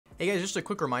Hey guys, just a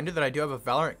quick reminder that I do have a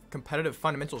Valorant competitive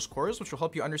fundamentals course, which will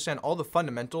help you understand all the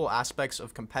fundamental aspects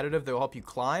of competitive that will help you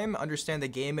climb, understand the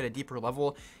game at a deeper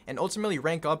level, and ultimately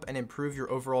rank up and improve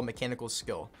your overall mechanical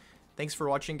skill. Thanks for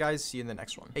watching, guys. See you in the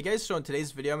next one. Hey guys, so in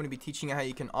today's video, I'm going to be teaching you how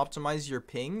you can optimize your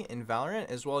ping in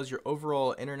Valorant as well as your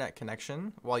overall internet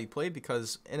connection while you play,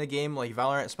 because in a game like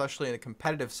Valorant, especially in a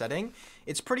competitive setting,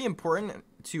 it's pretty important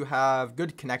to have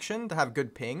good connection, to have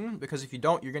good ping, because if you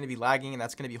don't, you're going to be lagging and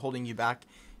that's going to be holding you back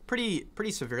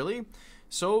pretty severely.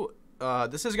 So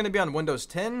this is going to be on Windows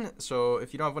 10, so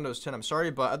if you don't have Windows 10, I'm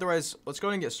sorry, but otherwise, let's go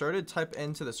ahead and get started. Type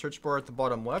into the search bar at the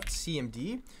bottom left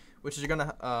CMD, which is going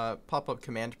to pop up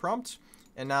command prompt.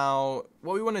 And now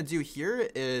what we want to do here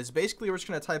is basically we're just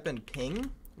going to type in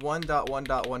ping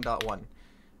 1.1.1.1.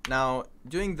 Now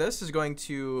doing this is going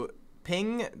to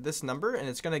ping this number, and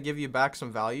it's going to give you back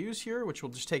some values here, which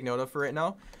we'll just take note of for right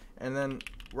now. And then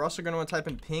we're also going to want to type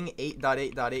in ping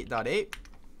 8.8.8.8.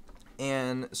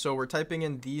 And so we're typing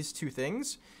in these two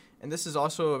things, and this is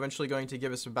also eventually going to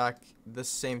give us back this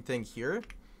same thing here,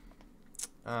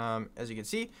 as you can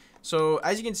see. So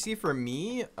as you can see for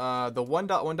me, the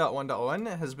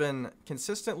 1.1.1.1 has been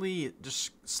consistently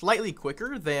just slightly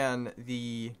quicker than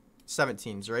the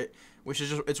 17s, right? Which is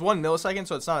just, it's 1 millisecond,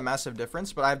 so it's not a massive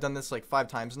difference, but I've done this like 5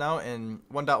 times now, and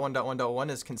 1.1.1.1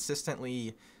 is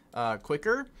consistently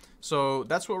quicker. So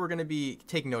that's what we're going to be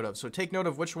taking note of. So take note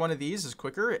of which one of these is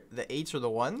quicker, the 8s or the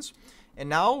 1s. And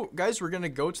now, guys, we're going to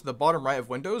go to the bottom right of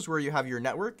Windows where you have your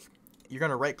network. You're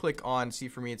going to right click on, see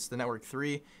for me, it's the network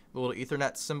 3, the little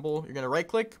Ethernet symbol. You're going to right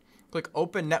click, click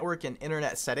Open Network and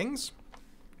Internet Settings.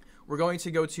 We're going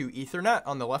to go to Ethernet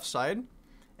on the left side,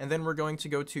 and then we're going to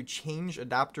go to Change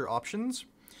Adapter Options.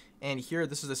 And here,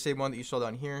 this is the same one that you saw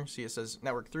down here. See, it says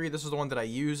network 3. This is the one that I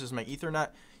use as my Ethernet.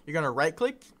 You're going to right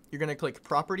click, you're going to click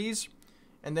Properties,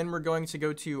 and then we're going to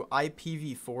go to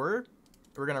IPv4.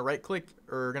 We're going to right click,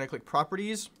 or we're going to click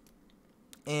Properties.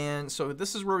 And so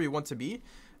this is where we want to be.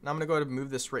 Now I'm going to go ahead and move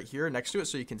this right here next to it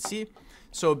so you can see.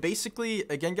 So basically,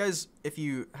 again, guys, if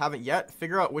you haven't yet,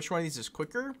 figure out which one of these is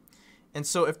quicker. And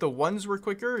so if the 1s were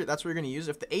quicker, that's what you're going to use.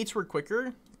 If the 8s were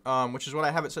quicker, which is what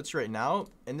I have it set to right now,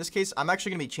 in this case, I'm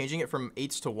actually going to be changing it from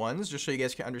 8s to 1s just so you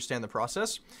guys can understand the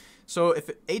process. So if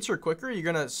 8s are quicker,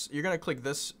 you're gonna click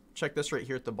this, check this right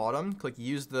here at the bottom, click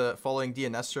use the following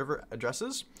DNS server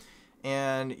addresses,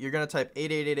 and you're going to type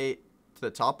 8888 to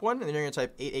the top one, and then you're going to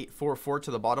type 8844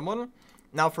 to the bottom one.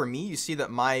 Now for me, you see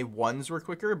that my 1s were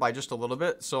quicker by just a little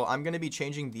bit, so I'm going to be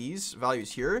changing these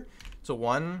values here to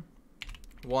 1,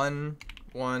 1,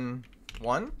 1,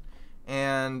 1,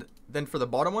 and then for the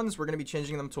bottom ones, we're going to be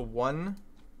changing them to 1,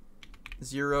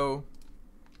 0,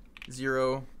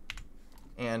 0,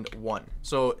 and 1.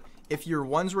 So if your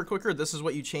 1s were quicker, this is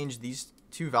what you change these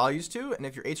two values to, and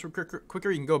if your 8s were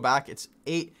quicker, you can go back. It's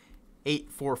 8,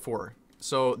 8, 4, 4.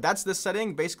 So that's this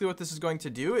setting. Basically what this is going to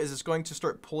do is it's going to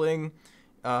start pulling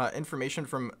information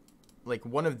from like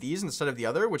one of these instead of the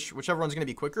other, whichever one's going to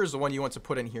be quicker is the one you want to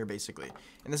put in here, basically.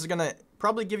 And this is going to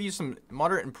probably give you some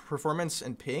moderate performance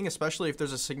and ping, especially if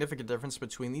there's a significant difference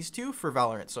between these two for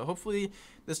Valorant. So hopefully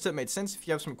this tip made sense. If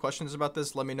you have some questions about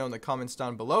this, let me know in the comments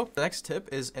down below. The next tip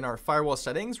is in our firewall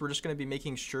settings. We're just going to be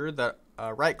making sure that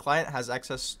right client has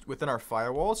access within our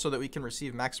firewall so that we can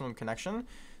receive maximum connection.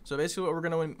 So basically what we're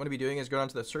going to want to be doing is go down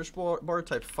to the search bar,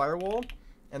 type firewall,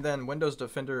 and then Windows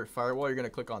Defender Firewall. You're going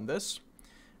to click on this.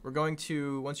 We're going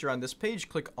to, once you're on this page,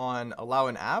 click on Allow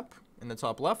an App in the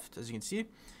top left, as you can see.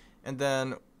 And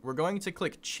then we're going to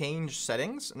click Change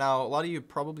Settings. Now, a lot of you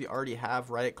probably already have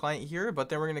Riot Client here, but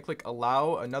then we're going to click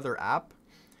Allow Another App.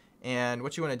 And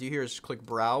what you want to do here is click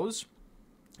Browse.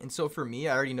 And so for me,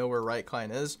 I already know where Riot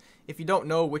Client is. If you don't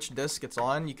know which disk it's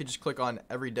on, you could just click on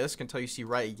every disk until you see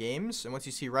Riot Games. And once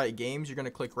you see Riot Games, you're going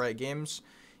to click Riot Games.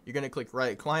 You're going to click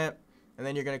Riot Client. And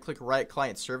then you're going to click Riot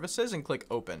Client Services and click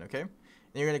Open, okay?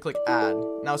 Then you're going to click Add.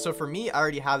 Now, so for me, I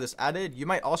already have this added. You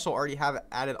might also already have it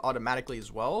added automatically as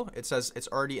well. It says it's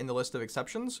already in the list of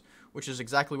exceptions, which is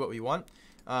exactly what we want.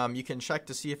 You can check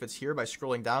to see if it's here by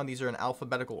scrolling down. These are in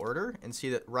alphabetical order, and see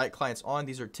that Riot Client's on.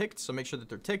 These are ticked, so make sure that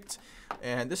they're ticked.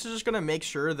 And this is just going to make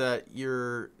sure that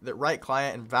that Riot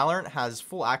Client and Valorant has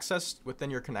full access within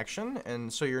your connection,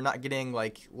 and so you're not getting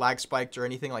like lag spiked or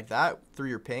anything like that through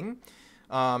your ping.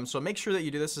 So make sure that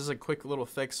you do this as a quick little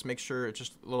fix. Make sure it's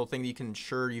just a little thing that you can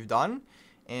ensure you've done.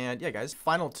 And yeah, guys,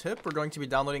 final tip, we're going to be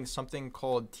downloading something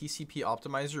called TCP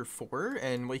Optimizer 4.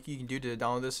 And what you can do to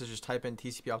download this is just type in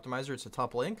TCP Optimizer. It's a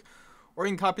top link. Or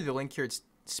you can copy the link here. It's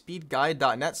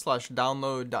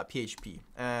speedguide.net/download.php.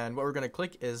 And what we're going to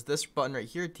click is this button right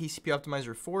here, TCP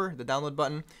Optimizer 4, the download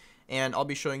button. And I'll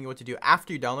be showing you what to do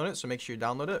after you download it. So make sure you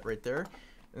download it right there.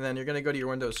 And then you're going to go to your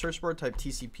Windows search bar, type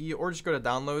TCP, or just go to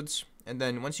downloads. And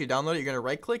then once you download it, you're going to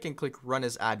right click and click run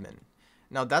as admin.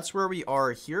 Now that's where we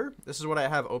are here. This is what I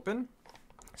have open.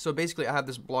 So basically I have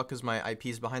this block because my IP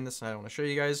is behind this and I want to show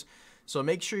you guys. So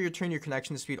make sure you turn your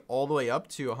connection speed all the way up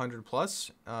to 100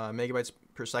 plus megabits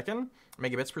per second.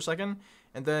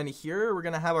 And then here we're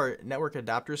going to have our network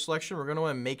adapter selection. We're going to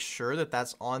want to make sure that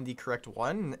that's on the correct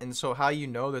one. And so how you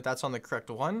know that that's on the correct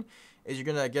one is you're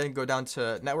going to again go down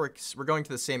to networks. We're going to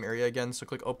the same area again. So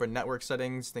click open network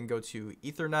settings, then go to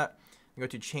Ethernet, go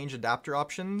to change adapter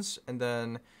options, and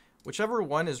then whichever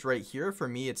one is right here. For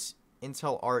me, it's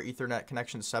Intel R Ethernet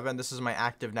connection 7. This is my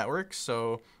active network.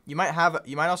 So you might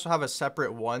also have a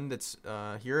separate one that's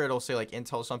here. It'll say like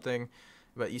Intel something,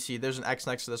 but you see there's an X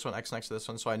next to this one, X next to this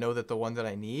one. So I know that the one that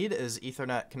I need is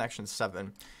Ethernet connection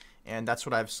 7, and that's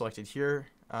what I've selected here.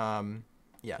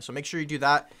 Yeah, so make sure you do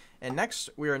that. And next,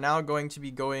 we are now going to be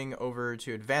going over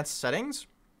to advanced settings,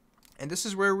 and this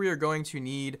is where we are going to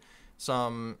need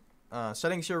some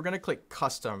settings here. We're going to click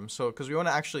custom, so because we want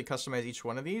to actually customize each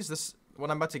one of these. What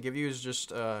I'm about to give you is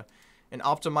just an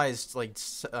optimized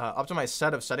optimized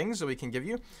set of settings that we can give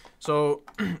you. So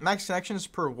max connections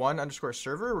per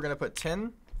 _server, we're going to put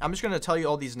 10. I'm just going to tell you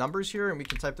all these numbers here, and we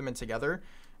can type them in together,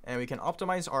 and we can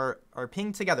optimize our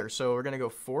ping together. So we're going to go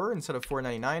 4 instead of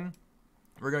 499.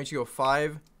 We're going to go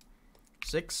 5,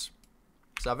 6,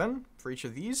 7 for each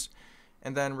of these,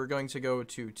 and then we're going to go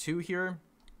to 2 here,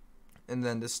 and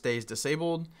then this stays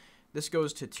disabled. This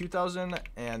goes to 2000,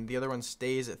 and the other one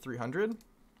stays at 300.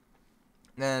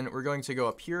 Then we're going to go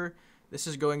up here. This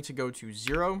is going to go to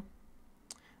 0.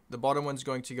 The bottom one's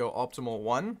going to go optimal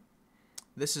 1.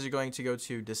 This is going to go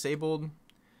to disabled.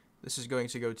 This is going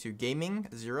to go to gaming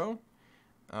 0,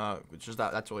 which is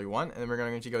that's really 1. And then we're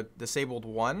going to go disabled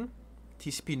 1.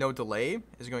 TCP no delay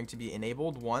is going to be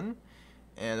enabled 1.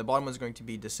 And the bottom one is going to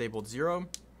be disabled 0.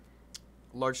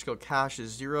 Large scale cache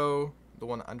is 0. The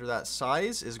one under that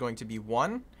size is going to be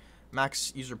 1.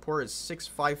 Max user port is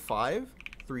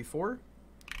 65534.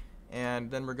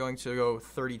 And then we're going to go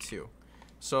 32.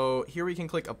 So here we can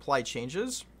click apply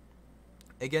changes.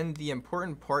 Again, the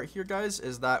important part here, guys,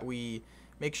 is that we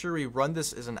make sure we run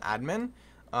this as an admin.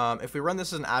 If we run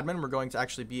this as an admin, we're going to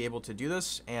actually be able to do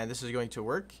this, and this is going to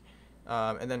work.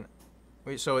 And then,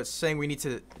 so it's saying we need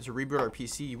to reboot our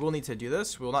PC. You will need to do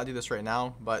this. We will not do this right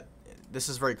now, but this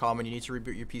is very common. You need to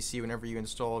reboot your PC whenever you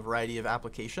install a variety of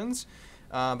applications.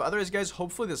 But otherwise, guys,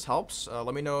 hopefully this helps.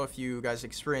 Let me know if you guys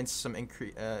experience some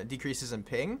decreases in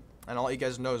ping, and I'll let you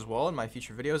guys know as well in my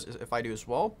future videos if I do as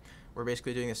well. We're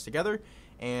basically doing this together,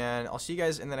 and I'll see you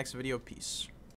guys in the next video. Peace.